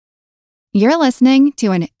You're listening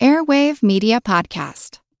to an Airwave Media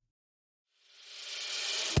Podcast.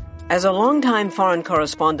 As a longtime foreign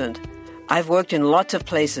correspondent, I've worked in lots of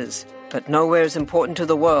places, but nowhere as important to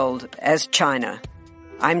the world as China.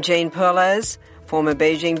 I'm Jane Perlez, former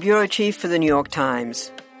Beijing bureau chief for the New York Times.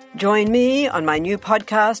 Join me on my new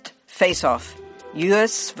podcast, Face Off,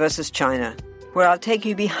 U.S. versus China, where I'll take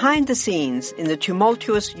you behind the scenes in the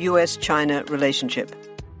tumultuous U.S.-China relationship.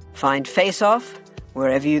 Find Face Off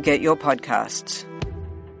wherever you get your podcasts.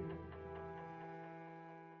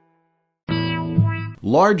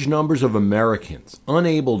 Large numbers of Americans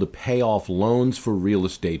unable to pay off loans for real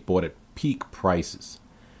estate bought at peak prices.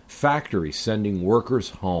 Factories sending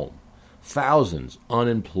workers home. Thousands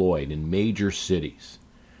unemployed in major cities.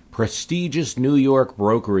 Prestigious New York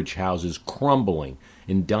brokerage houses crumbling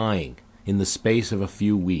and dying in the space of a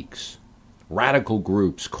few weeks. Radical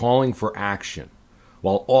groups calling for action,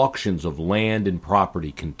 while auctions of land and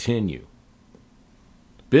property continue.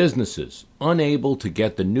 Businesses unable to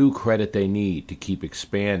get the new credit they need to keep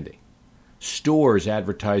expanding. Stores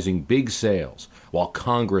advertising big sales while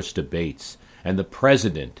Congress debates and the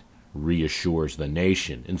president reassures the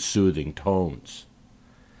nation in soothing tones.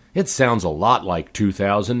 It sounds a lot like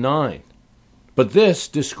 2009. But this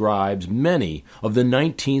describes many of the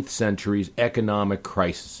 19th century's economic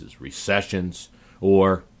crises, recessions,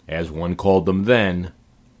 or, as one called them then,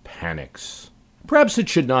 panics. Perhaps it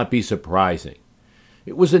should not be surprising.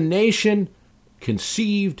 It was a nation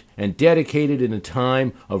conceived and dedicated in a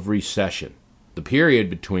time of recession. The period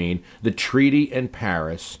between the Treaty in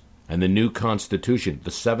Paris and the new Constitution,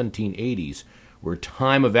 the 1780s, were a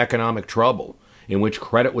time of economic trouble in which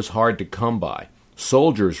credit was hard to come by.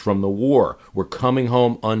 Soldiers from the war were coming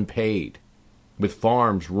home unpaid, with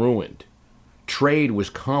farms ruined. Trade was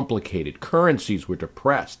complicated, currencies were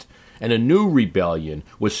depressed, and a new rebellion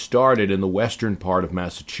was started in the western part of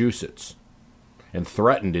Massachusetts and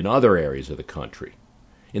threatened in other areas of the country.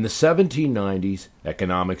 In the 1790s,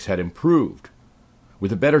 economics had improved,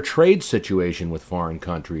 with a better trade situation with foreign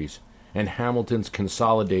countries and Hamilton's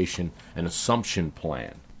consolidation and assumption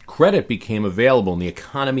plan. Credit became available and the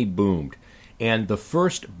economy boomed, and the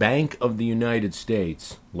first Bank of the United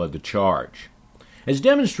States led the charge. As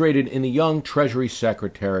demonstrated in the young Treasury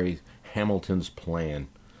Secretary Hamilton's plan,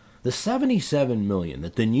 the $77 million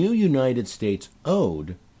that the new United States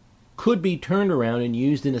owed could be turned around and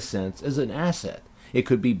used in a sense as an asset. It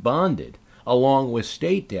could be bonded, along with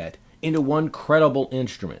state debt, into one credible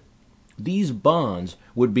instrument. These bonds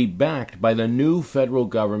would be backed by the new federal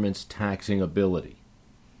government's taxing ability,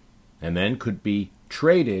 and then could be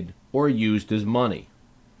traded or used as money.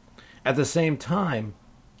 At the same time,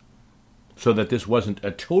 so that this wasn't a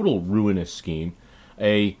total ruinous scheme,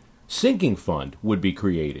 a sinking fund would be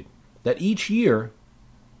created that each year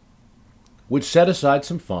would set aside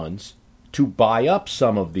some funds to buy up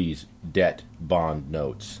some of these debt bond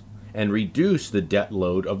notes and reduce the debt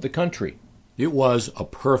load of the country. It was a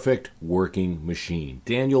perfect working machine.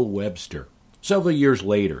 Daniel Webster, several years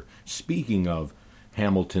later, speaking of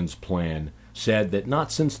Hamilton's plan, said that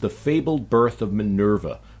not since the fabled birth of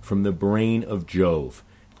Minerva from the brain of Jove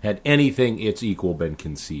had anything its equal been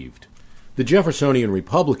conceived. The Jeffersonian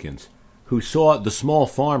Republicans, who saw the small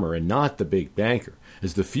farmer and not the big banker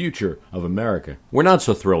as the future of America, were not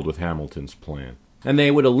so thrilled with Hamilton's plan, and they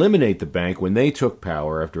would eliminate the bank when they took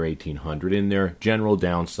power after 1800 in their general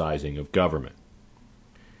downsizing of government.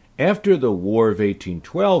 After the War of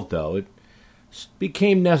 1812, though, it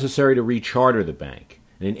became necessary to recharter the bank,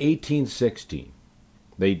 and in 1816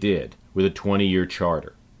 they did, with a 20-year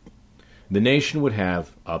charter. The nation would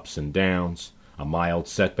have ups and downs, a mild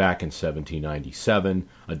setback in 1797,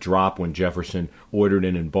 a drop when Jefferson ordered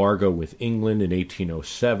an embargo with England in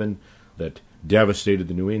 1807 that devastated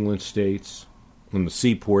the New England states and the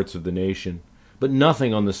seaports of the nation, but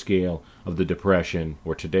nothing on the scale of the Depression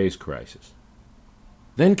or today's crisis.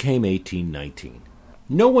 Then came 1819.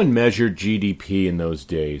 No one measured GDP in those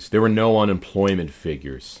days. There were no unemployment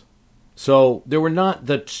figures. So there were not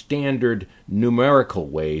the standard numerical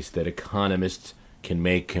ways that economists can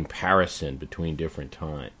make comparison between different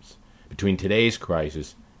times, between today's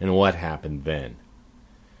crisis and what happened then.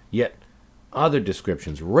 Yet other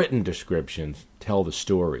descriptions, written descriptions, tell the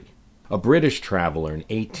story. A British traveler in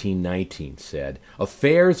 1819 said,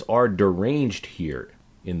 "Affairs are deranged here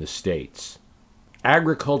in the States.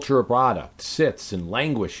 Agriculture product sits and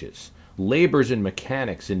languishes. Laborers and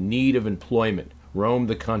mechanics in need of employment roam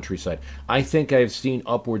the countryside. I think I have seen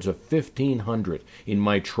upwards of 1,500 in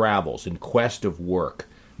my travels in quest of work,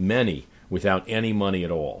 many without any money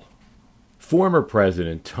at all." Former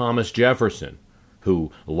President Thomas Jefferson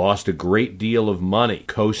who lost a great deal of money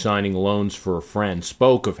co-signing loans for a friend,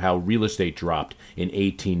 spoke of how real estate dropped in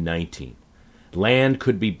 1819. Land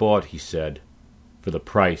could be bought, he said, for the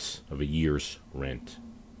price of a year's rent.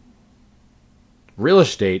 Real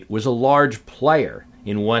estate was a large player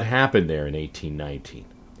in what happened there in 1819.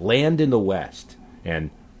 Land in the West,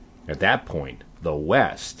 and at that point, the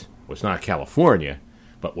West was not California,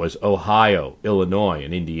 but was Ohio, Illinois,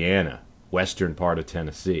 and Indiana, western part of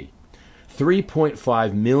Tennessee.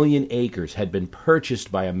 3.5 million acres had been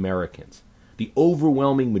purchased by Americans. The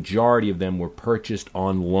overwhelming majority of them were purchased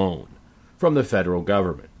on loan from the federal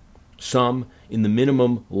government, some in the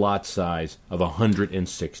minimum lot size of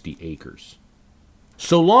 160 acres.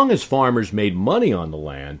 So long as farmers made money on the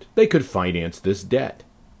land, they could finance this debt.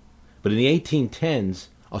 But in the 1810s,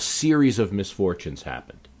 a series of misfortunes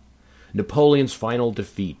happened. Napoleon's final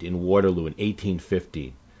defeat in Waterloo in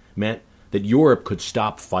 1815 meant that Europe could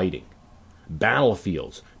stop fighting.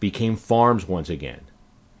 Battlefields became farms once again,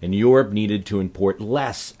 and Europe needed to import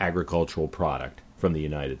less agricultural product from the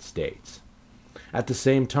United States. At the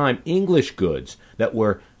same time, English goods that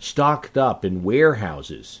were stocked up in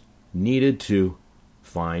warehouses needed to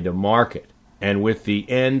find a market. And with the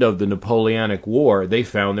end of the Napoleonic War, they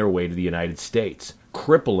found their way to the United States,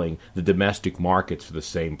 crippling the domestic markets for the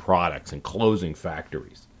same products and closing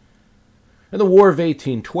factories. And the War of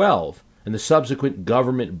 1812 and the subsequent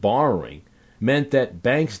government borrowing meant that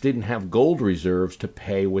banks didn't have gold reserves to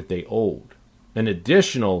pay what they owed. An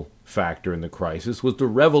additional factor in the crisis was the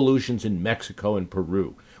revolutions in Mexico and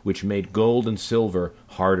Peru, which made gold and silver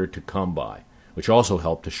harder to come by, which also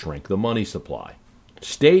helped to shrink the money supply.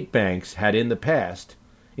 State banks had in the past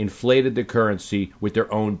inflated the currency with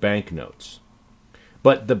their own banknotes.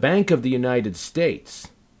 But the Bank of the United States,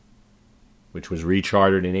 which was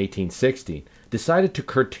rechartered in 1816, decided to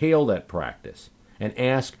curtail that practice and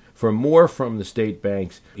ask for more from the state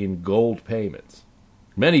banks in gold payments.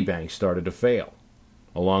 Many banks started to fail.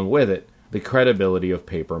 Along with it, the credibility of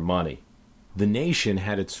paper money. The nation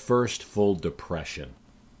had its first full depression.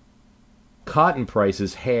 Cotton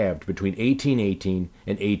prices halved between 1818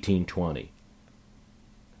 and 1820.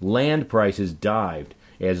 Land prices dived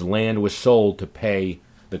as land was sold to pay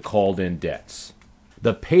the called-in debts.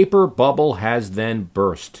 The paper bubble has then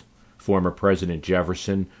burst, former President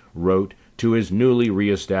Jefferson wrote to his newly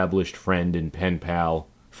reestablished friend and pen pal,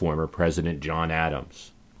 former President John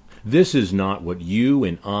Adams. This is not what you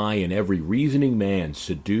and I and every reasoning man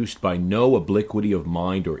seduced by no obliquity of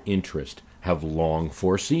mind or interest have long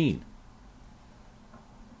foreseen.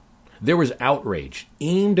 There was outrage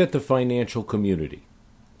aimed at the financial community.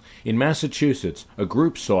 In Massachusetts, a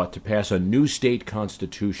group sought to pass a new state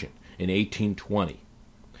constitution in 1820,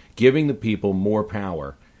 giving the people more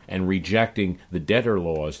power and rejecting the debtor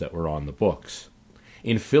laws that were on the books.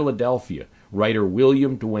 In Philadelphia, writer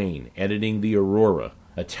William Duane, editing the Aurora,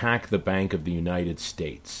 attacked the Bank of the United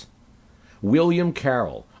States. William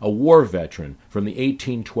Carroll, a war veteran from the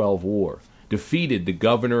 1812 war, defeated the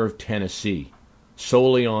governor of Tennessee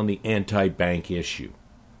solely on the anti-bank issue.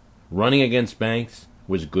 Running against banks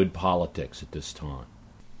was good politics at this time.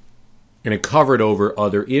 And it covered over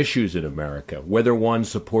other issues in America. Whether one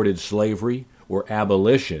supported slavery or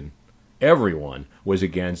abolition, everyone was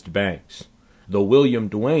against banks. Though William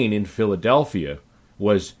Duane in Philadelphia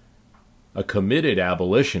was a committed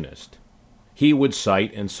abolitionist, he would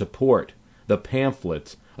cite and support the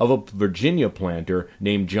pamphlets of a Virginia planter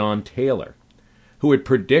named John Taylor, who had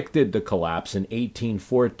predicted the collapse in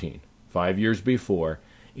 1814, 5 years before,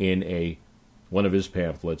 in one of his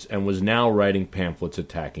pamphlets, and was now writing pamphlets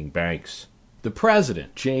attacking banks. The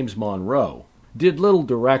president, James Monroe, did little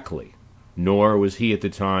directly, nor was he at the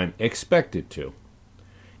time expected to.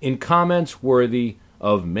 In comments worthy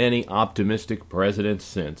of many optimistic presidents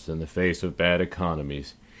since in the face of bad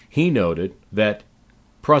economies, he noted that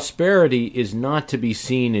prosperity is not to be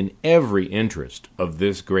seen in every interest of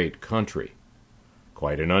this great country.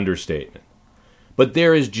 Quite an understatement. But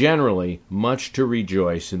there is generally much to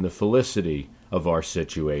rejoice in the felicity of our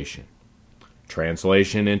situation.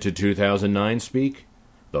 Translation into 2009 speak: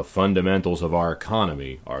 the fundamentals of our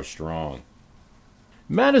economy are strong.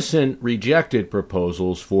 Madison rejected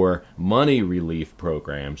proposals for money relief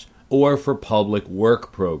programs or for public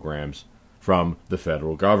work programs from the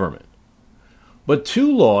federal government. But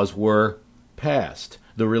two laws were passed,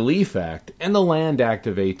 the Relief Act and the Land Act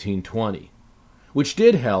of 1820, which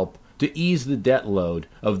did help to ease the debt load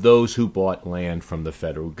of those who bought land from the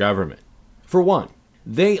federal government. For one,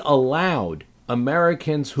 they allowed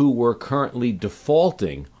Americans who were currently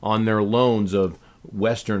defaulting on their loans of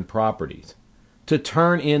Western properties to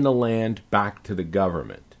turn in the land back to the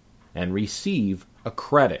government and receive a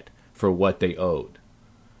credit for what they owed,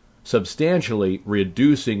 substantially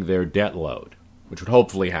reducing their debt load, which would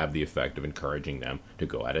hopefully have the effect of encouraging them to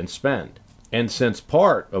go out and spend. And since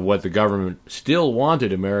part of what the government still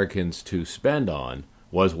wanted Americans to spend on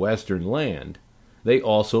was Western land, they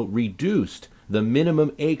also reduced the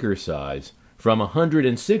minimum acre size from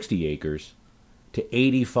 160 acres to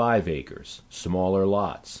 85 acres, smaller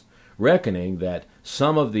lots, reckoning that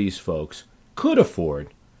some of these folks could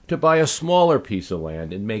afford to buy a smaller piece of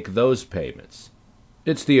land and make those payments.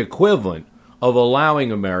 It's the equivalent of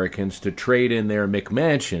allowing Americans to trade in their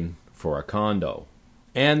McMansion for a condo.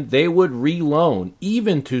 And they would re-loan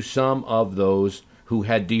even to some of those who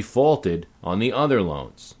had defaulted on the other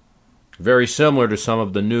loans. Very similar to some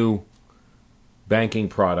of the new banking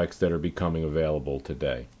products that are becoming available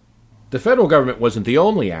today. The federal government wasn't the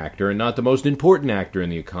only actor and not the most important actor in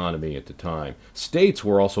the economy at the time. States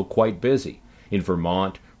were also quite busy. In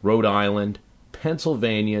Vermont, Rhode Island,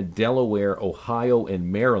 Pennsylvania, Delaware, Ohio,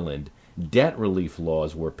 and Maryland, debt relief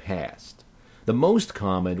laws were passed. The most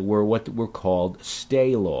common were what were called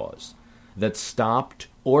stay laws that stopped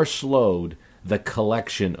or slowed the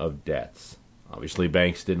collection of debts. Obviously,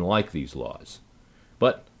 banks didn't like these laws,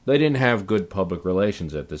 but they didn't have good public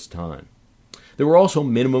relations at this time. There were also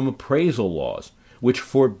minimum appraisal laws, which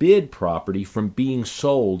forbid property from being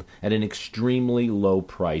sold at an extremely low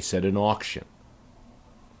price at an auction.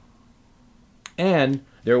 And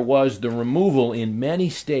there was the removal in many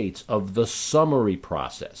states of the summary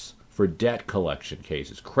process for debt collection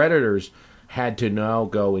cases. Creditors had to now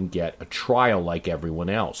go and get a trial like everyone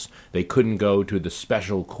else. They couldn't go to the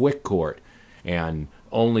special quick court and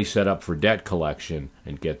only set up for debt collection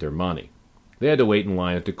and get their money. They had to wait in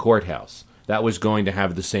line at the courthouse. That was going to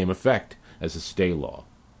have the same effect as a stay law.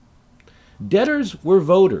 Debtors were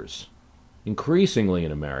voters, increasingly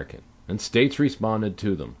in America, and states responded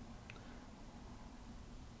to them.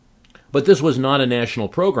 But this was not a national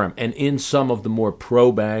program, and in some of the more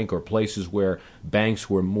pro-bank or places where banks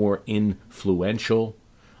were more influential,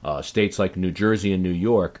 states like New Jersey and New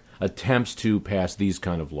York, attempts to pass these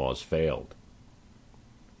kind of laws failed.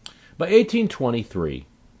 By 1823,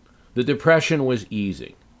 the Depression was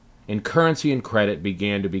easing, and currency and credit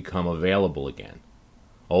began to become available again.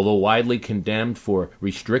 Although widely condemned for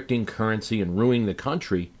restricting currency and ruining the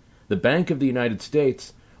country, the Bank of the United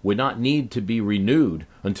States would not need to be renewed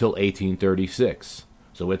until 1836,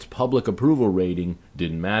 so its public approval rating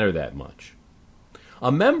didn't matter that much.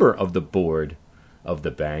 A member of the board of the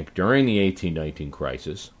bank during the 1819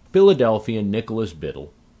 crisis, Philadelphian Nicholas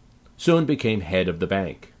Biddle, soon became head of the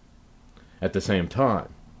bank. At the same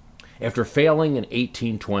time, after failing in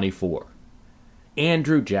 1824,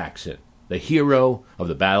 Andrew Jackson, the hero of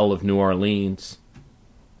the Battle of New Orleans,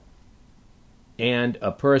 and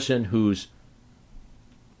a person whose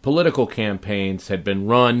political campaigns had been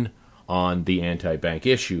run on the anti-bank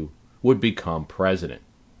issue, would become president.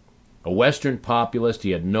 A Western populist, he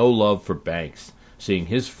had no love for banks, seeing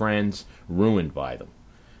his friends ruined by them.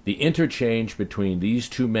 The interchange between these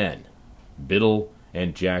two men, Biddle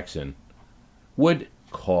and Jackson, would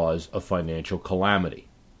cause a financial calamity.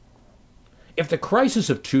 If the crisis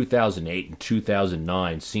of 2008 and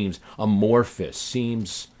 2009 seems amorphous,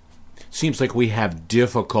 seems like we have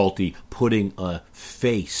difficulty putting a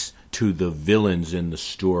face to the villains in the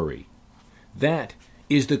story, that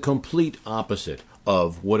is the complete opposite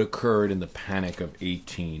of what occurred in the Panic of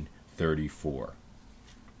 1834.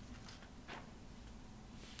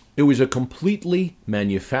 It was a completely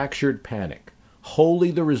manufactured panic,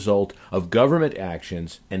 wholly the result of government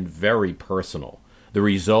actions and very personal, the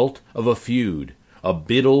result of a feud, a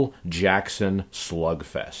Biddle-Jackson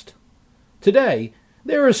slugfest. Today,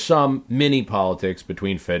 there is some mini-politics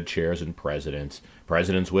between Fed chairs and presidents.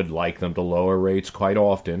 Presidents would like them to lower rates quite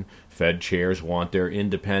often. Fed chairs want their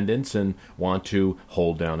independence and want to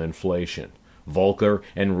hold down inflation. Volcker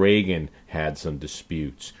and Reagan had some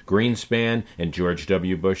disputes. Greenspan and George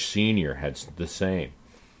W. Bush Sr. had the same.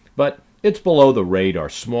 But it's below the radar,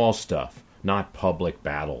 small stuff, not public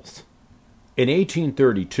battles. In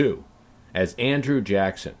 1832, as Andrew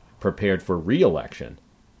Jackson prepared for re-election,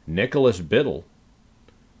 Nicholas Biddle,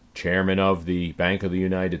 chairman of the Bank of the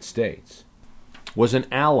United States, was an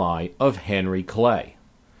ally of Henry Clay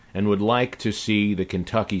and would like to see the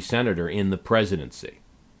Kentucky senator in the presidency.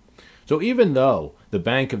 So even though the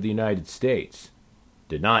Bank of the United States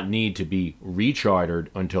did not need to be rechartered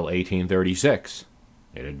until 1836,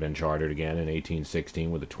 it had been chartered again in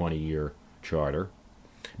 1816 with a 20-year charter,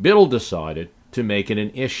 Biddle decided to make it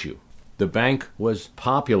an issue. The bank was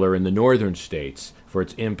popular in the northern states for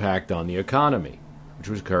its impact on the economy, which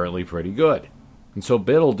was currently pretty good. And so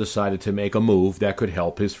Biddle decided to make a move that could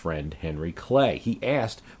help his friend Henry Clay. He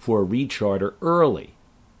asked for a recharter early,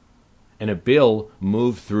 and a bill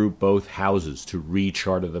moved through both houses to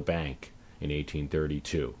recharter the bank in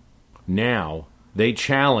 1832. Now, they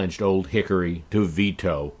challenged Old Hickory to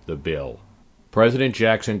veto the bill. President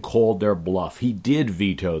Jackson called their bluff. He did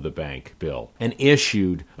veto the bank bill and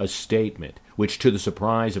issued a statement which, to the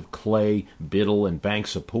surprise of Clay, Biddle, and bank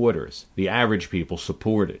supporters, the average people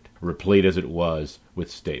supported, replete as it was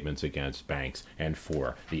with statements against banks and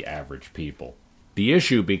for the average people. The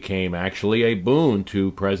issue became actually a boon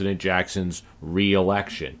to President Jackson's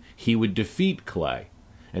re-election. He would defeat Clay,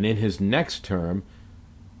 and in his next term,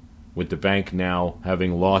 with the bank now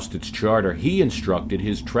having lost its charter, he instructed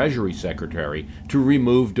his Treasury Secretary to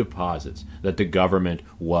remove deposits that the government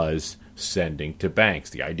was sending to banks.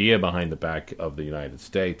 The idea behind the Bank of the United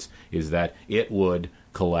States is that it would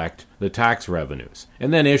collect the tax revenues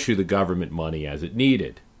and then issue the government money as it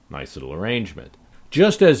needed. Nice little arrangement.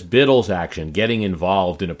 Just as Biddle's action, getting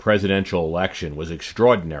involved in a presidential election, was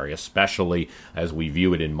extraordinary, especially as we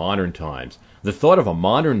view it in modern times, the thought of a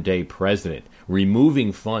modern-day president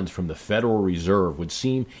removing funds from the Federal Reserve would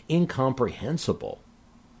seem incomprehensible.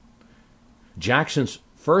 Jackson's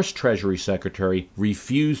first Treasury Secretary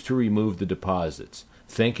refused to remove the deposits,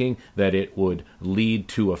 thinking that it would lead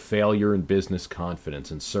to a failure in business confidence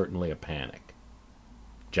and certainly a panic.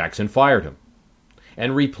 Jackson fired him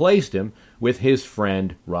and replaced him with his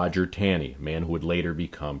friend Roger Taney, a man who would later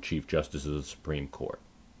become Chief Justice of the Supreme Court.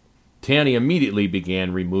 Taney immediately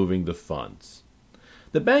began removing the funds.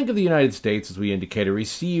 The Bank of the United States, as we indicated,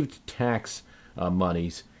 received tax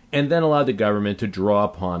monies and then allowed the government to draw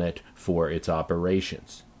upon it for its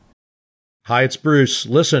operations. Hi, it's Bruce.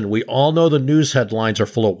 Listen, we all know the news headlines are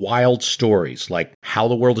full of wild stories, like how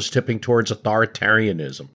the world is tipping towards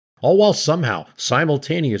authoritarianism, all while somehow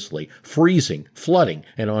simultaneously freezing, flooding,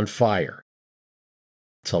 and on fire.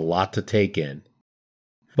 It's a lot to take in.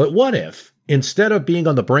 But what if, instead of being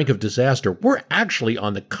on the brink of disaster, we're actually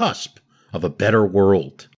on the cusp of a better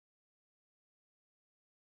world?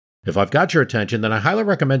 If I've got your attention, then I highly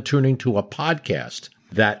recommend tuning to a podcast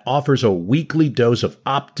that offers a weekly dose of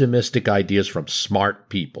optimistic ideas from smart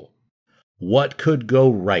people. What Could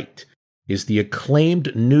Go Right is the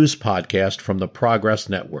acclaimed news podcast from the Progress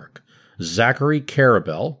Network. Zachary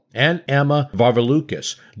Karabell and Emma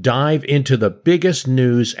Varvaloucas dive into the biggest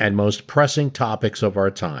news and most pressing topics of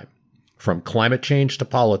our time, from climate change to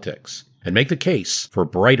politics, and make the case for a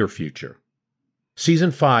brighter future.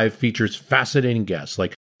 Season 5 features fascinating guests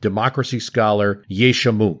like democracy scholar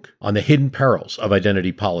Yesha Mounk on the hidden perils of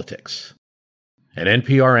identity politics, and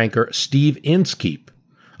NPR anchor Steve Inskeep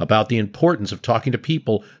about the importance of talking to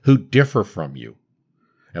people who differ from you,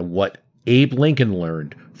 and what Abe Lincoln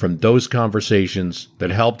learned from those conversations that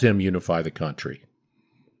helped him unify the country.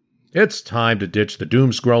 It's time to ditch the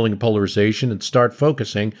doom-scrolling polarization and start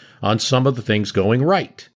focusing on some of the things going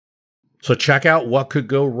right. So check out What Could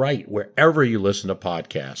Go Right wherever you listen to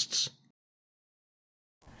podcasts.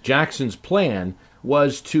 Jackson's plan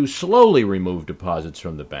was to slowly remove deposits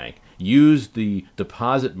from the bank, use the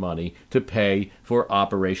deposit money to pay for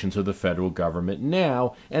operations of the federal government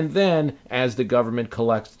now, and then, as the government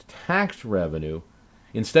collects tax revenue,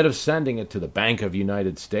 instead of sending it to the Bank of the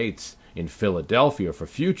United States in Philadelphia for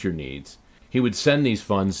future needs, he would send these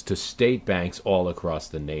funds to state banks all across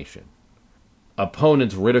the nation.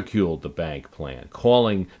 Opponents ridiculed the bank plan,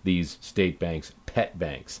 calling these state banks pet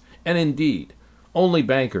banks, and indeed, only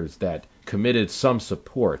bankers that committed some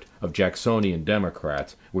support of Jacksonian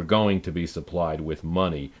Democrats were going to be supplied with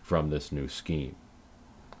money from this new scheme.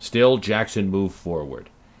 Still, Jackson moved forward,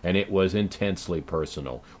 and it was intensely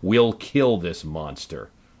personal. We'll kill this monster.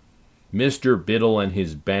 Mr. Biddle and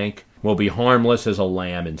his bank will be harmless as a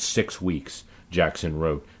lamb in 6 weeks, Jackson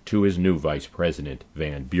wrote to his new vice president,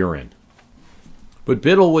 Van Buren. But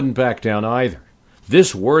Biddle wouldn't back down either.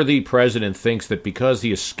 This worthy president thinks that because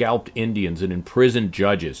he has scalped Indians and imprisoned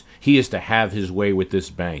judges, he is to have his way with this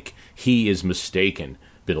bank. He is mistaken,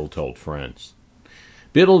 Biddle told friends.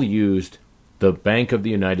 Biddle used the Bank of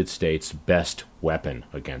the United States' best weapon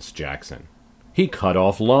against Jackson. He cut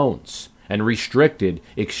off loans and restricted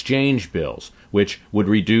exchange bills, which would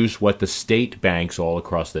reduce what the state banks all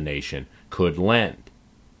across the nation could lend.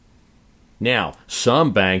 Now,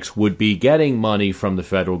 some banks would be getting money from the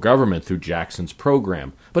federal government through Jackson's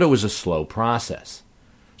program, but it was a slow process.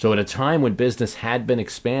 So at a time when business had been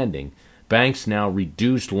expanding, banks now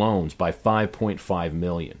reduced loans by $5.5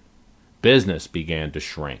 million. Business began to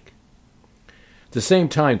shrink. At the same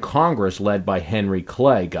time, Congress, led by Henry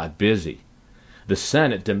Clay, got busy. The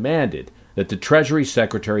Senate demanded that the Treasury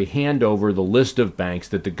Secretary hand over the list of banks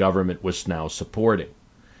that the government was now supporting.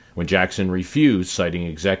 When Jackson refused, citing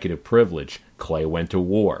executive privilege, Clay went to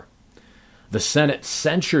war. The Senate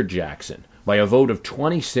censured Jackson by a vote of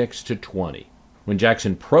 26 to 20. When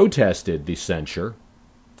Jackson protested the censure,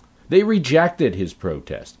 they rejected his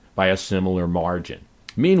protest by a similar margin.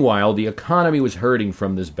 Meanwhile, the economy was hurting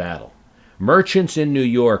from this battle. Merchants in New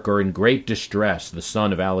York are in great distress, the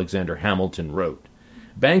son of Alexander Hamilton wrote.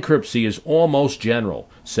 Bankruptcy is almost general,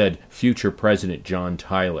 said future President John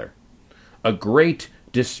Tyler. A great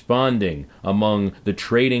desponding among the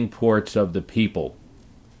trading ports of the people,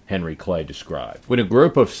 Henry Clay described. When a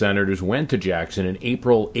group of senators went to Jackson in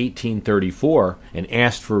April 1834 and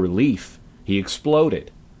asked for relief, he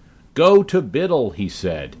exploded. "Go to Biddle," he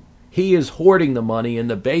said. "He is hoarding the money in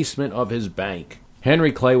the basement of his bank."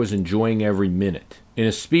 Henry Clay was enjoying every minute. In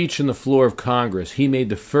a speech on the floor of Congress, he made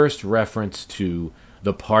the first reference to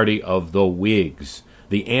the party of the Whigs,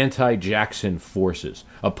 the anti-Jackson forces,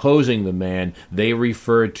 opposing the man they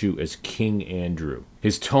referred to as King Andrew.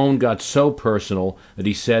 His tone got so personal that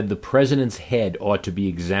he said the president's head ought to be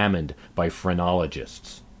examined by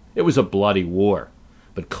phrenologists. It was a bloody war,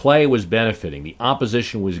 but Clay was benefiting. The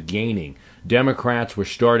opposition was gaining. Democrats were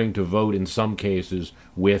starting to vote in some cases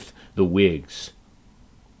with the Whigs,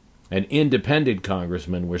 and independent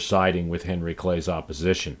congressmen were siding with Henry Clay's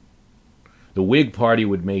opposition. The Whig Party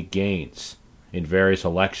would make gains in various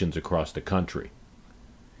elections across the country.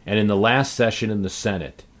 And in the last session in the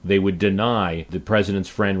Senate, they would deny the president's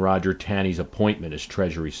friend Roger Taney's appointment as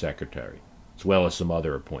Treasury Secretary, as well as some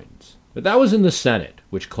other appointments. But that was in the Senate,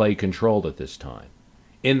 which Clay controlled at this time.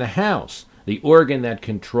 In the House, the organ that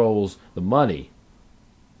controls the money,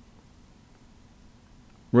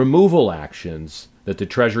 removal actions that the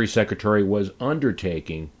Treasury Secretary was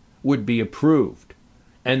undertaking would be approved,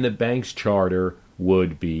 and the bank's charter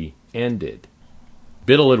would be ended.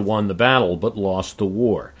 Biddle had won the battle but lost the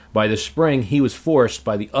war. By the spring, he was forced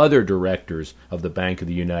by the other directors of the Bank of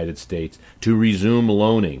the United States to resume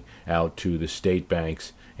loaning out to the state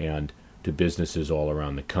banks and to businesses all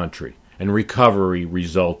around the country, and recovery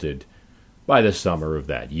resulted by the summer of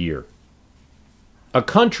that year. A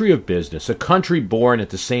country of business, a country born at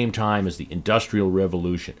the same time as the Industrial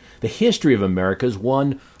Revolution. The history of America is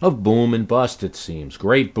one of boom and bust, it seems.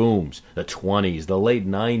 Great booms, the 20s, the late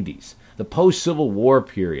 90s, the post-Civil War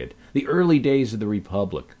period, the early days of the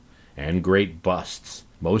Republic, and great busts,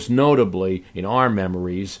 most notably in our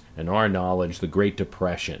memories and our knowledge, the Great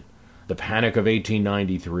Depression, the Panic of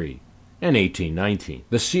 1893, and 1819.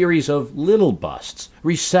 The series of little busts,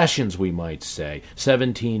 recessions we might say,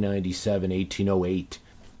 1797, 1808,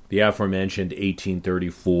 the aforementioned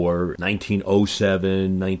 1834,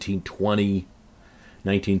 1907, 1920,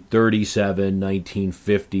 1937,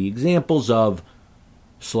 1950, examples of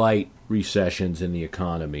slight recessions in the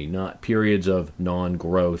economy, not periods of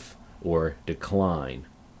non-growth or decline,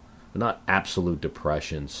 but not absolute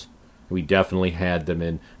depressions. We definitely had them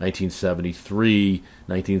in 1973,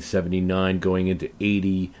 1979 going into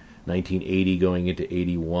 80, 1980 going into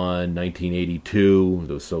 81, 1982,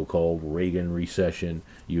 the so-called Reagan recession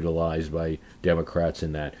utilized by Democrats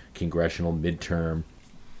in that congressional midterm,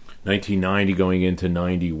 1990 going into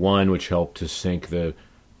 91, which helped to sink the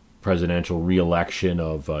presidential re-election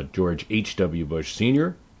of George H.W. Bush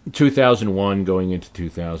Sr., 2001 going into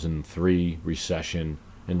 2003, recession,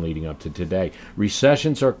 and leading up to today.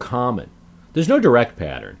 Recessions are common. There's no direct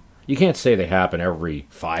pattern. You can't say they happen every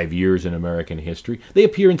 5 years in American history. They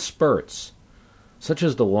appear in spurts, such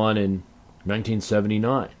as the one in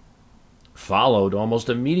 1979, followed almost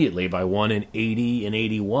immediately by one in 80 and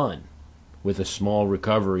 81, with a small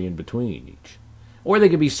recovery in between each. Or they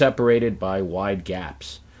can be separated by wide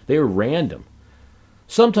gaps. They are random.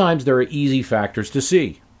 Sometimes there are easy factors to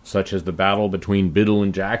see, such as the battle between Biddle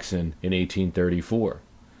and Jackson in 1834.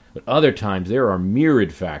 But other times there are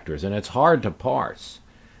myriad factors, and it's hard to parse.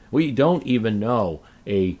 We don't even know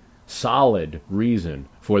a solid reason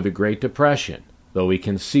for the Great Depression, though we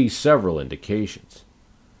can see several indications.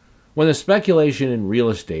 When the speculation in real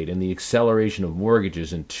estate and the acceleration of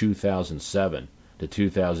mortgages in 2007 to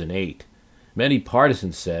 2008, many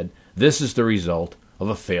partisans said this is the result of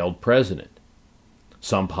a failed president.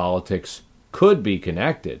 Some politics could be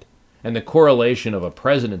connected, and the correlation of a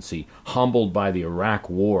presidency humbled by the Iraq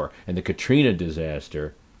War and the Katrina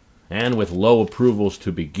disaster, and with low approvals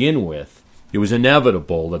to begin with, it was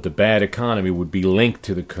inevitable that the bad economy would be linked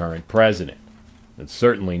to the current president. It's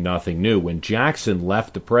certainly nothing new. When Jackson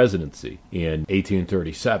left the presidency in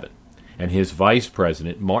 1837, and his vice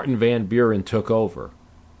president, Martin Van Buren, took over,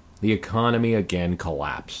 the economy again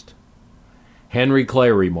collapsed. Henry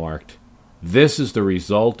Clay remarked, This is the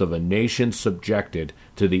result of a nation subjected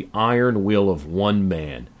to the iron will of one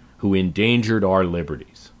man who endangered our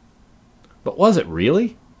liberties. But was it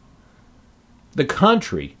really? The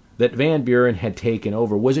country that Van Buren had taken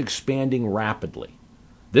over was expanding rapidly.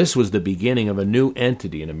 This was the beginning of a new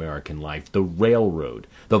entity in American life, the railroad,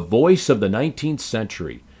 the voice of the 19th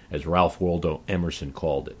century, as Ralph Waldo Emerson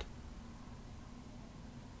called it.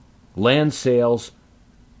 Land sales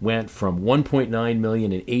went from 1.9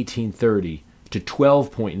 million in 1830 to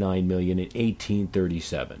 12.9 million in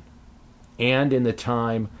 1837. And in the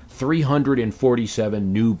time,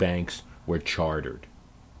 347 new banks were chartered.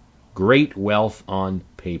 Great wealth on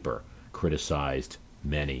paper, criticized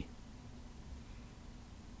many.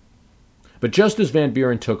 But just as Van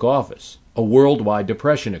Buren took office, a worldwide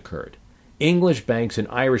depression occurred. English banks and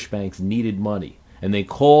Irish banks needed money, and they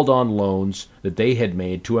called on loans that they had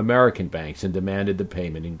made to American banks and demanded the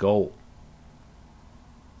payment in gold.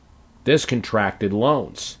 This contracted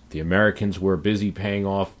loans. The Americans were busy paying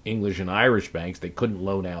off English and Irish banks. They couldn't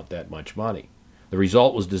loan out that much money. The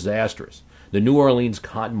result was disastrous. The New Orleans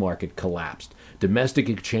cotton market collapsed. Domestic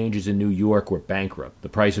exchanges in New York were bankrupt. The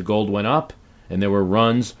price of gold went up, and there were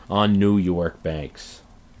runs on New York banks.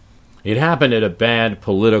 It happened at a bad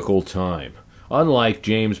political time. Unlike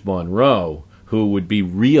James Monroe, who would be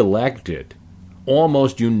reelected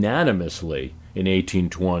almost unanimously in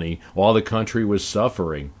 1820 while the country was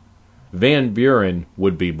suffering, Van Buren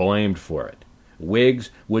would be blamed for it. Whigs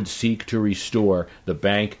would seek to restore the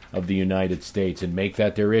Bank of the United States and make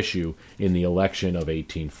that their issue in the election of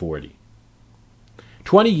 1840.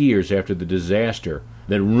 20 years after the disaster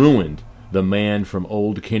that ruined the man from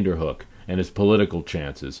Old Kinderhook and his political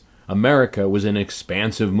chances, America was in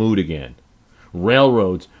expansive mood again.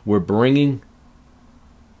 Railroads were bringing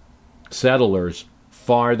settlers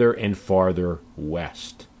farther and farther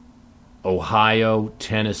west. Ohio,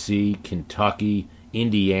 Tennessee, Kentucky,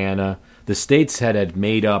 Indiana, the states that had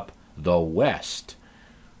made up the West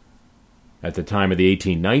at the time of the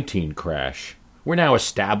 1819 crash were now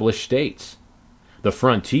established states. The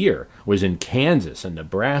frontier was in Kansas and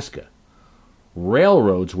Nebraska.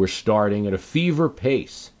 Railroads were starting at a fever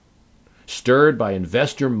pace, stirred by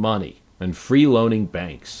investor money and free-loaning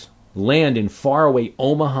banks. Land in faraway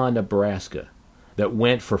Omaha, Nebraska, that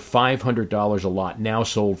went for $500 a lot now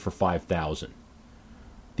sold for $5,000.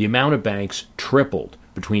 The amount of banks tripled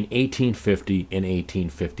between 1850 and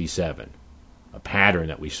 1857, a pattern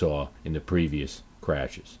that we saw in the previous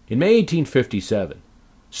crashes. In May 1857,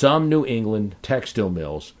 some New England textile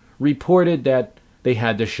mills reported that they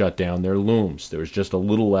had to shut down their looms. There was just a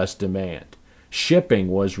little less demand. Shipping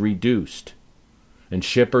was reduced, and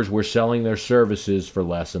shippers were selling their services for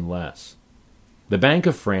less and less. The Bank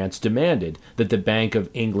of France demanded that the Bank of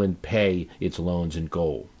England pay its loans in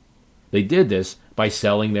gold. They did this by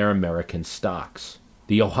selling their American stocks.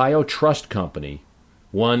 The Ohio Trust Company,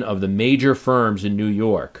 one of the major firms in New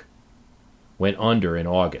York, went under in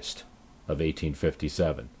August of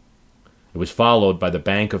 1857. It was followed by the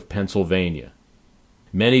Bank of Pennsylvania.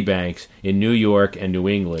 Many banks in New York and New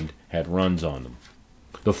England had runs on them.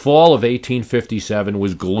 The fall of 1857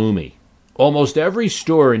 was gloomy. Almost every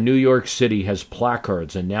store in New York City has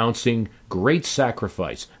placards announcing great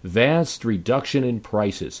sacrifice, vast reduction in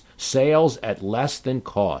prices, sales at less than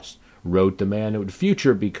cost, wrote the man who in the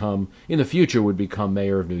future would become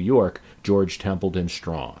mayor of New York, George Templeton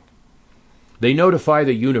Strong. They notify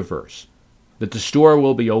the universe that the store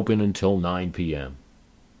will be open until 9 p.m.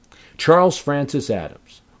 Charles Francis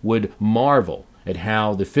Adams would marvel at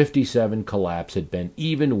how the 57 collapse had been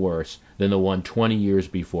even worse than the one 20 years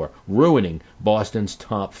before, ruining Boston's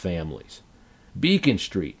top families. Beacon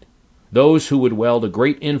Street, those who would wield a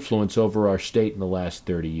great influence over our state in the last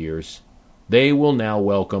 30 years, they will now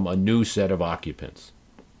welcome a new set of occupants.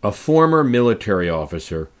 A former military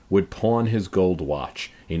officer would pawn his gold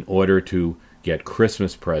watch in order to get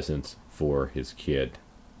Christmas presents for his kid.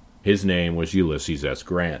 His name was Ulysses S.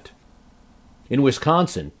 Grant. In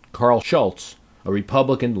Wisconsin, Carl Schultz, a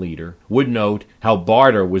Republican leader, would note how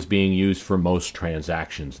barter was being used for most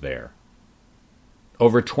transactions there.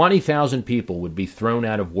 Over 20,000 people would be thrown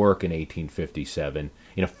out of work in 1857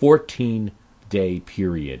 in a 14-day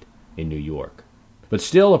period in New York. But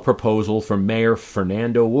still a proposal from Mayor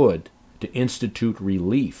Fernando Wood to institute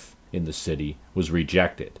relief in the city was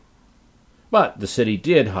rejected. But the city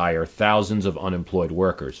did hire thousands of unemployed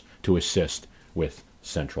workers to assist with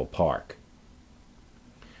Central Park.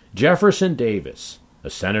 Jefferson Davis, a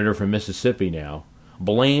senator from Mississippi now,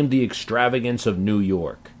 blamed the extravagance of New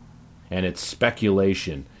York and its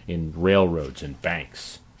speculation in railroads and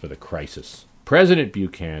banks for the crisis. President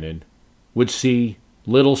Buchanan would see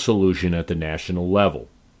little solution at the national level.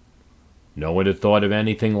 No one had thought of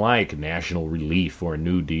anything like national relief or a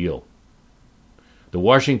New Deal. The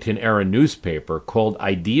Washington-era newspaper called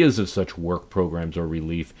ideas of such work programs or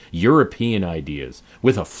relief European ideas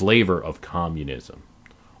with a flavor of communism.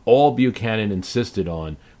 All Buchanan insisted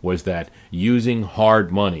on was that using hard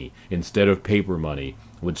money instead of paper money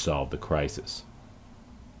would solve the crisis.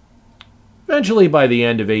 Eventually, by the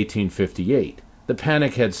end of 1858, the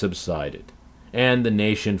panic had subsided, and the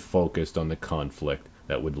nation focused on the conflict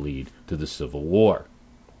that would lead to the Civil War.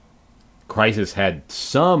 Crisis had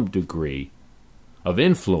some degree of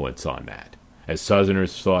influence on that, as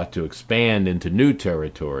Southerners sought to expand into new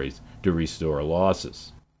territories to restore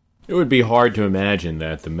losses. It would be hard to imagine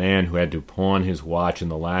that the man who had to pawn his watch in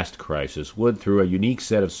the last crisis would, through a unique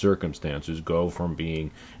set of circumstances, go from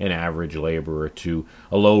being an average laborer to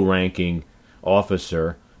a low-ranking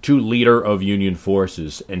officer to leader of Union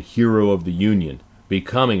forces and hero of the Union,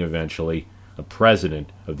 becoming eventually a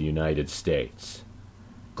president of the United States.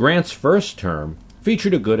 Grant's first term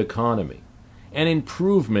featured a good economy and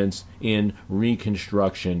improvements in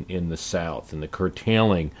Reconstruction in the South and the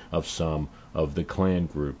curtailing of some of the Klan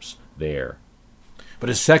groups there. But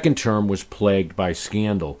his second term was plagued by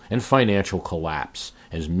scandal and financial collapse,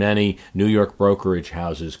 as many New York brokerage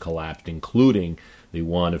houses collapsed, including the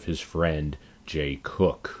one of his friend Jay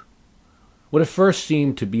Cooke. What at first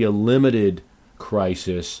seemed to be a limited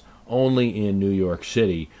crisis only in New York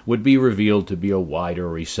City would be revealed to be a wider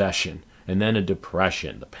recession, and then a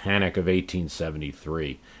depression, the Panic of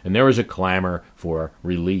 1873, and there was a clamor for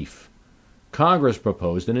relief. Congress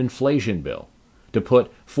proposed an inflation bill to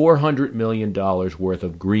put $400 million worth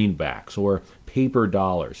of greenbacks, or paper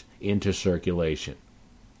dollars, into circulation.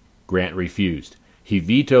 Grant refused. He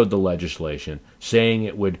vetoed the legislation, saying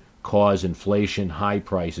it would cause inflation, high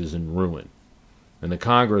prices, and ruin, and the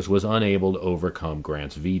Congress was unable to overcome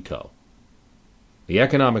Grant's veto. The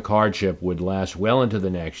economic hardship would last well into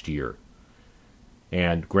the next year,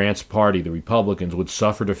 and Grant's party, the Republicans, would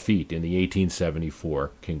suffer defeat in the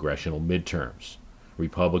 1874 congressional midterms.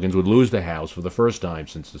 Republicans would lose the House for the first time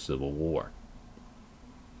since the Civil War.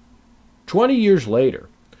 20 years later,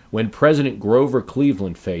 when President Grover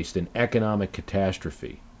Cleveland faced an economic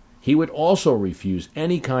catastrophe, he would also refuse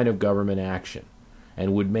any kind of government action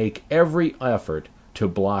and would make every effort to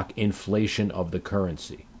block inflation of the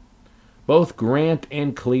currency. Both Grant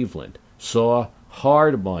and Cleveland saw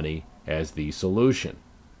hard money as the solution.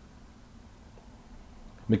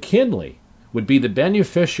 McKinley would be the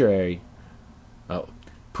beneficiary.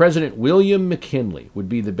 President William McKinley would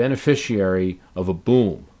be the beneficiary of a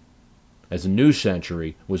boom as a new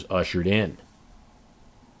century was ushered in.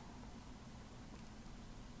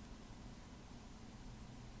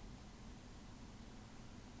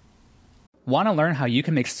 Want to learn how you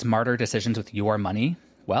can make smarter decisions with your money?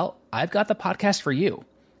 Well, I've got the podcast for you.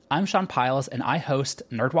 I'm Sean Piles, and I host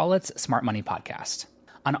NerdWallet's Smart Money Podcast.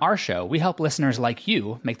 On our show, we help listeners like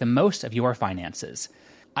you make the most of your finances.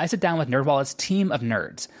 I sit down with NerdWallet's team of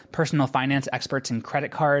nerds, personal finance experts in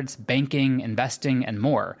credit cards, banking, investing, and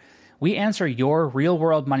more. We answer your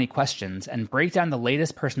real-world money questions and break down the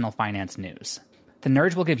latest personal finance news. The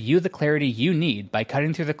nerds will give you the clarity you need by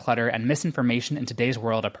cutting through the clutter and misinformation in today's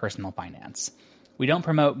world of personal finance. We don't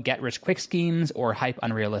promote get-rich-quick schemes or hype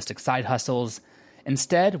unrealistic side hustles.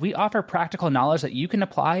 Instead, we offer practical knowledge that you can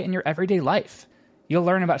apply in your everyday life. You'll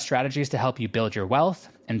learn about strategies to help you build your wealth,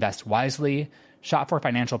 invest wisely, shop for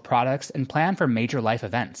financial products, and plan for major life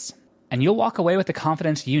events. And you'll walk away with the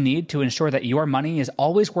confidence you need to ensure that your money is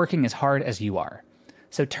always working as hard as you are.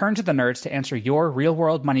 So turn to the nerds to answer your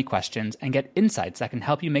real-world money questions and get insights that can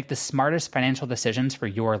help you make the smartest financial decisions for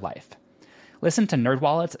your life. Listen to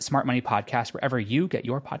NerdWallet's Smart Money Podcast wherever you get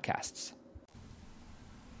your podcasts.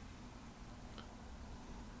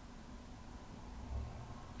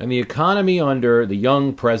 And the economy under the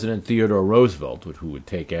young President Theodore Roosevelt, who would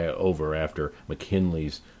take over after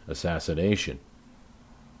McKinley's assassination,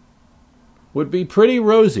 would be pretty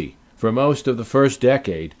rosy for most of the first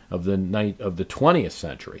decade of the 20th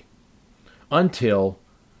century, until,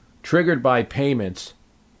 triggered by insurance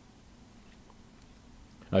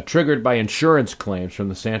claims from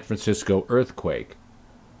the San Francisco earthquake,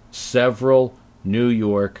 several New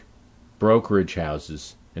York brokerage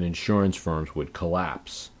houses and insurance firms would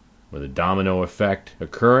collapse, with a domino effect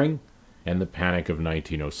occurring and the Panic of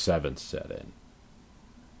 1907 set in.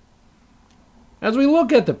 As we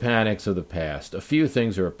look at the panics of the past, a few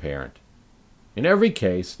things are apparent. In every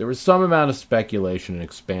case, there was some amount of speculation and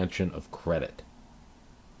expansion of credit,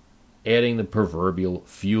 adding the proverbial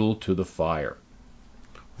fuel to the fire.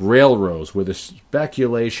 Railroads were the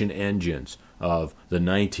speculation engines of the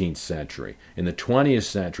 19th century. In the 20th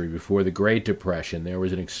century, before the Great Depression, there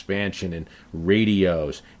was an expansion in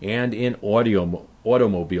radios and in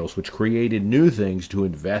automobiles, which created new things to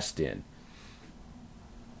invest in.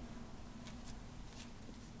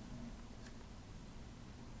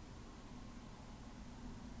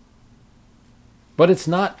 But it's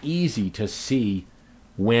not easy to see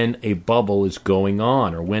when a bubble is going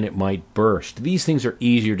on or when it might burst. These things are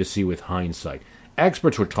easier to see with hindsight.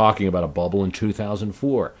 Experts were talking about a bubble in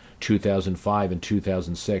 2004, 2005, and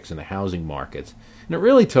 2006 in the housing markets, and it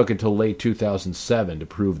really took until late 2007 to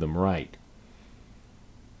prove them right.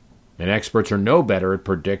 And experts are no better at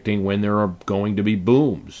predicting when there are going to be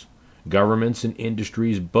booms. Governments and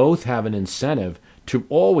industries both have an incentive to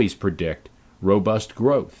always predict robust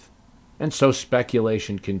growth. And so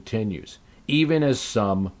speculation continues. Even as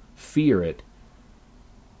some fear it,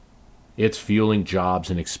 it's fueling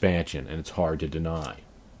jobs and expansion, and it's hard to deny.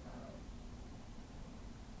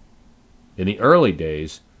 In the early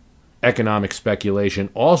days, economic speculation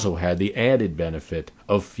also had the added benefit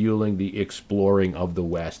of fueling the exploring of the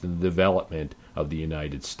West and the development of the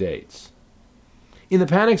United States. In the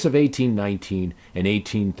panics of 1819 and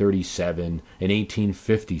 1837 and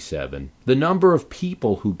 1857, the number of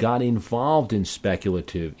people who got involved in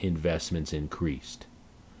speculative investments increased.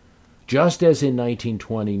 Just as in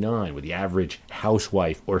 1929, where the average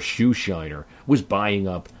housewife or shoe shiner was buying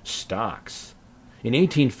up stocks. In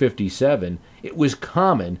 1857, it was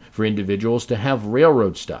common for individuals to have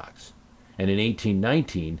railroad stocks, and in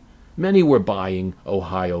 1819, many were buying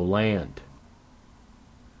Ohio land.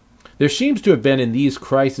 There seems to have been in these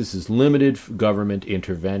crises limited government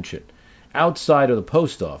intervention. Outside of the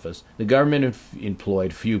post office, the government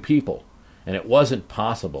employed few people, and it wasn't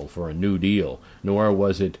possible for a New Deal, nor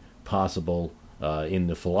was it possible in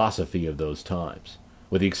the philosophy of those times.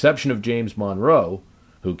 With the exception of James Monroe,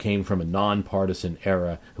 who came from a nonpartisan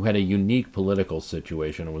era, who had a unique political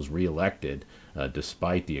situation and was reelected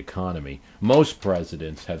despite the economy, most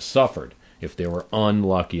presidents have suffered if they were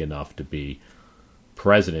unlucky enough to be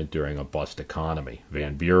president during a bust economy.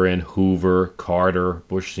 Van Buren, Hoover, Carter,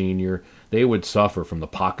 Bush Sr., they would suffer from the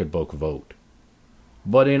pocketbook vote.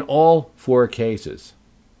 But in all four cases,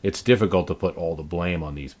 it's difficult to put all the blame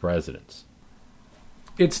on these presidents.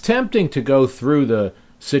 It's tempting to go through the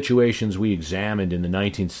situations we examined in the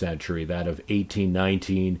 19th century, that of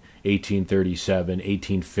 1819, 1837,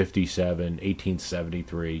 1857,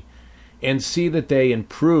 1873, and see that they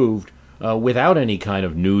improved without any kind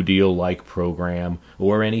of New Deal-like program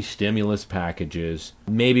or any stimulus packages,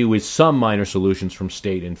 maybe with some minor solutions from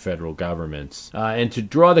state and federal governments, and to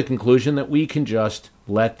draw the conclusion that we can just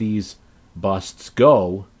let these busts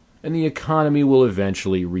go and the economy will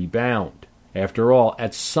eventually rebound. After all,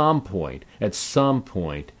 at some point,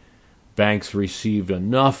 banks received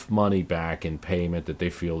enough money back in payment that they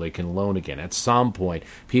feel they can loan again. At some point,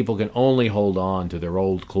 people can only hold on to their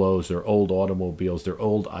old clothes, their old automobiles, their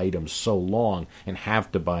old items so long and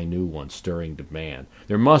have to buy new ones, stirring demand.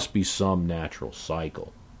 There must be some natural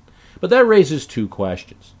cycle. But that raises two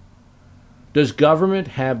questions. Does government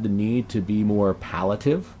have the need to be more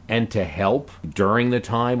palliative and to help during the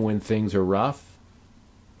time when things are rough?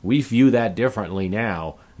 We view that differently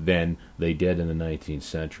now than they did in the 19th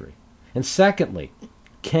century. And secondly,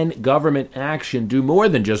 can government action do more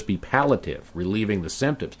than just be palliative, relieving the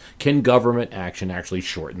symptoms? Can government action actually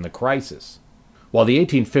shorten the crisis? While the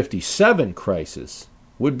 1857 crisis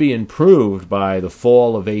would be improved by the fall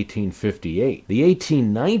of 1858, the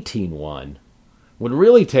 1819 one would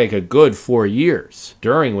really take a good 4 years,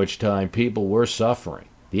 during which time people were suffering.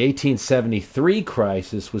 The 1873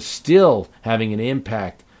 crisis was still having an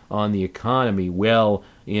impact on the economy well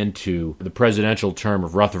into the presidential term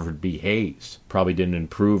of Rutherford B. Hayes. Probably didn't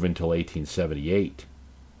improve until 1878.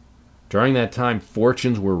 During that time,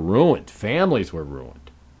 fortunes were ruined. Families were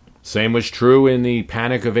ruined. Same was true in the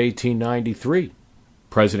Panic of 1893.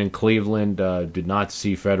 President Cleveland did not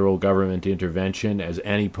see federal government intervention as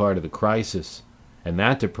any part of the crisis, and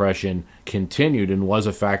that depression continued and was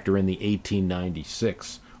a factor in the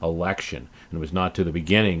 1896 election. And it was not to the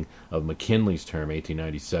beginning of McKinley's term,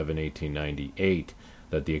 1897-1898,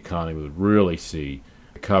 that the economy would really see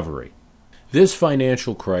recovery. This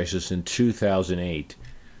financial crisis in 2008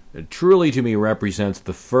 truly to me represents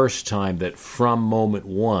the first time that from moment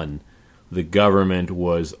one the government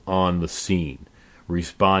was on the scene,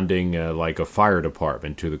 responding like a fire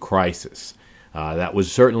department to the crisis. That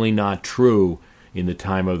was certainly not true in the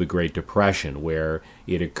time of the Great Depression, where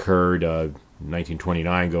it occurred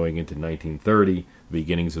 1929 going into 1930, the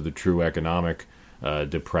beginnings of the true economic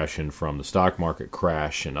depression from the stock market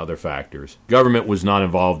crash and other factors. Government was not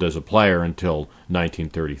involved as a player until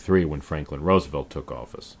 1933 when Franklin Roosevelt took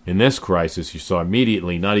office. In this crisis, you saw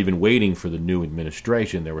immediately, not even waiting for the new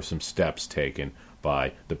administration, there were some steps taken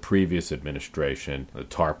by the previous administration, the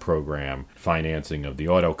TARP program, financing of the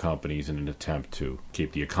auto companies in an attempt to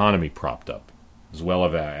keep the economy propped up, as well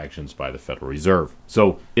as actions by the Federal Reserve.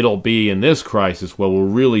 So it'll be in this crisis where we'll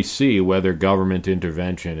really see whether government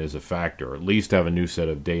intervention is a factor, or at least have a new set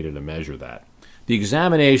of data to measure that. The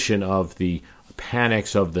examination of the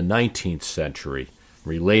panics of the 19th century,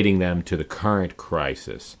 relating them to the current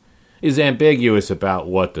crisis, is ambiguous about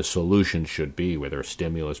what the solution should be, whether a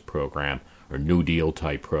stimulus program or New Deal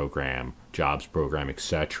type program, jobs program,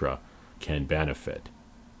 etc., can benefit.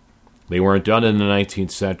 They weren't done in the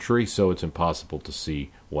 19th century, so it's impossible to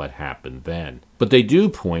see what happened then. But they do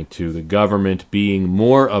point to the government being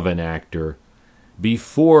more of an actor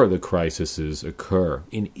before the crises occur.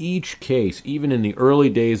 In each case, even in the early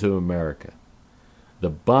days of America, the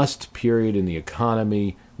bust period in the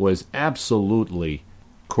economy was absolutely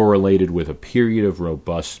correlated with a period of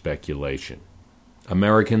robust speculation.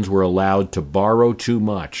 Americans were allowed to borrow too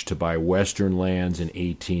much to buy Western lands in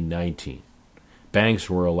 1819. Banks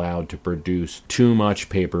were allowed to produce too much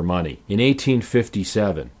paper money. In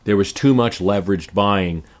 1857, there was too much leveraged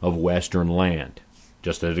buying of Western land,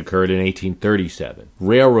 just as it occurred in 1837.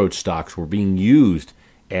 Railroad stocks were being used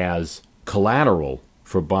as collateral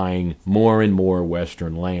for buying more and more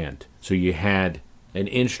Western land. So you had an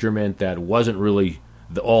instrument that wasn't really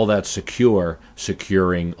all that secure,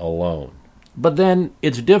 securing a loan. But then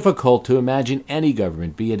it's difficult to imagine any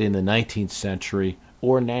government, be it in the 19th century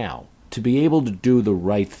or now, to be able to do the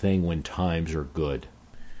right thing when times are good.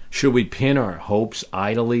 Should we pin our hopes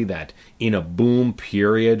idly that in a boom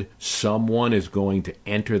period someone is going to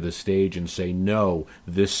enter the stage and say, no,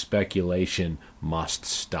 this speculation must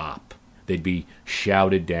stop? They'd be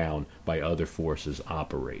shouted down by other forces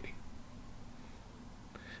operating.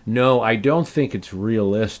 No, I don't think it's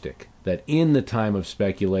realistic that in the time of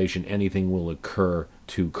speculation anything will occur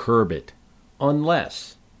to curb it,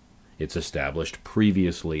 unless it's established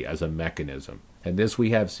previously as a mechanism. And this we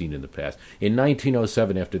have seen in the past. In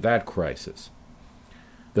 1907, after that crisis,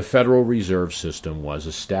 the Federal Reserve System was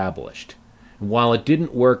established. And while it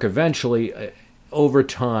didn't work eventually, over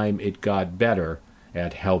time it got better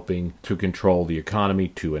at helping to control the economy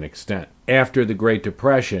to an extent. After the Great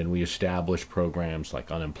Depression, we established programs like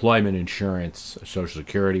unemployment insurance, Social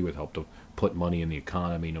Security, which helped to put money in the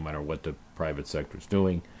economy no matter what the private sector is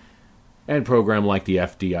doing, and a program like the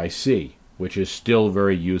FDIC, which is still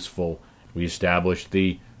very useful. We established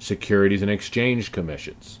the Securities and Exchange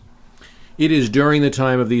Commissions. It is during the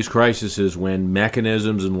time of these crises when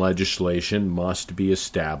mechanisms and legislation must be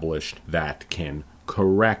established that can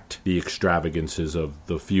correct the extravagances of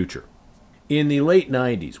the future. In the late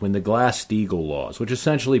 90s, when the Glass-Steagall laws, which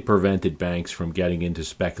essentially prevented banks from getting into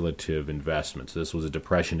speculative investments, this was a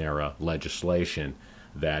Depression-era legislation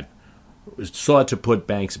that sought to put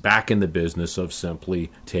banks back in the business of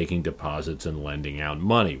simply taking deposits and lending out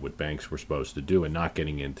money, what banks were supposed to do, and not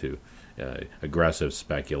getting into aggressive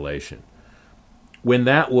speculation. When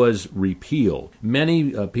that was repealed,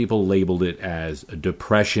 many people labeled it as a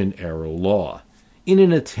Depression-era law in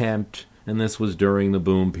an attempt, and this was during the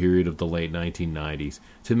boom period of the late 1990s,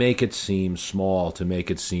 to make it seem small, to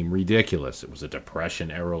make it seem ridiculous. It was a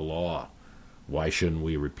Depression-era law. Why shouldn't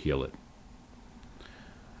we repeal it?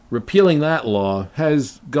 Repealing that law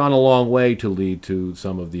has gone a long way to lead to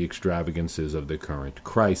some of the extravagances of the current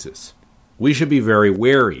crisis. We should be very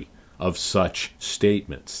wary of such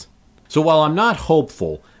statements. So while I'm not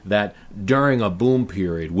hopeful that during a boom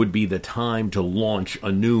period would be the time to launch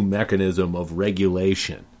a new mechanism of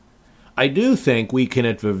regulation, I do think we can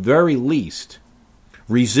at the very least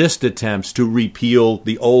resist attempts to repeal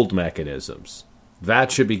the old mechanisms.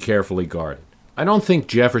 That should be carefully guarded. I don't think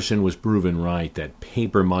Jefferson was proven right that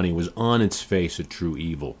paper money was on its face a true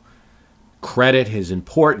evil. Credit is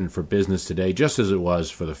important for business today, just as it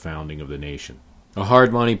was for the founding of the nation. A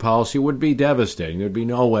hard money policy would be devastating. There'd be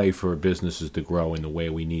no way for businesses to grow in the way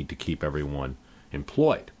we need to keep everyone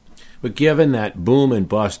employed. But given that boom and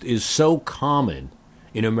bust is so common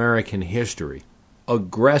in American history,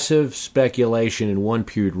 aggressive speculation in one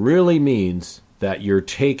period really means that you're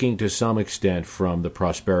taking to some extent from the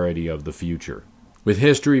prosperity of the future. With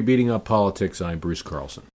history beating up politics, I'm Bruce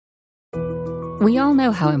Carlson. We all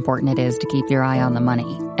know how important it is to keep your eye on the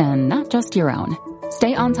money, and not just your own.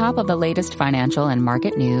 Stay on top of the latest financial and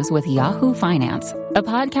market news with Yahoo Finance, a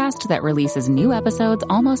podcast that releases new episodes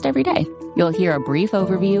almost every day. You'll hear a brief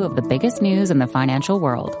overview of the biggest news in the financial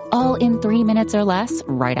world, all in 3 minutes or less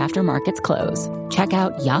right after markets close. Check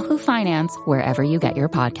out Yahoo Finance wherever you get your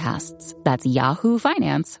podcasts. That's Yahoo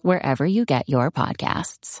Finance wherever you get your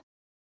podcasts.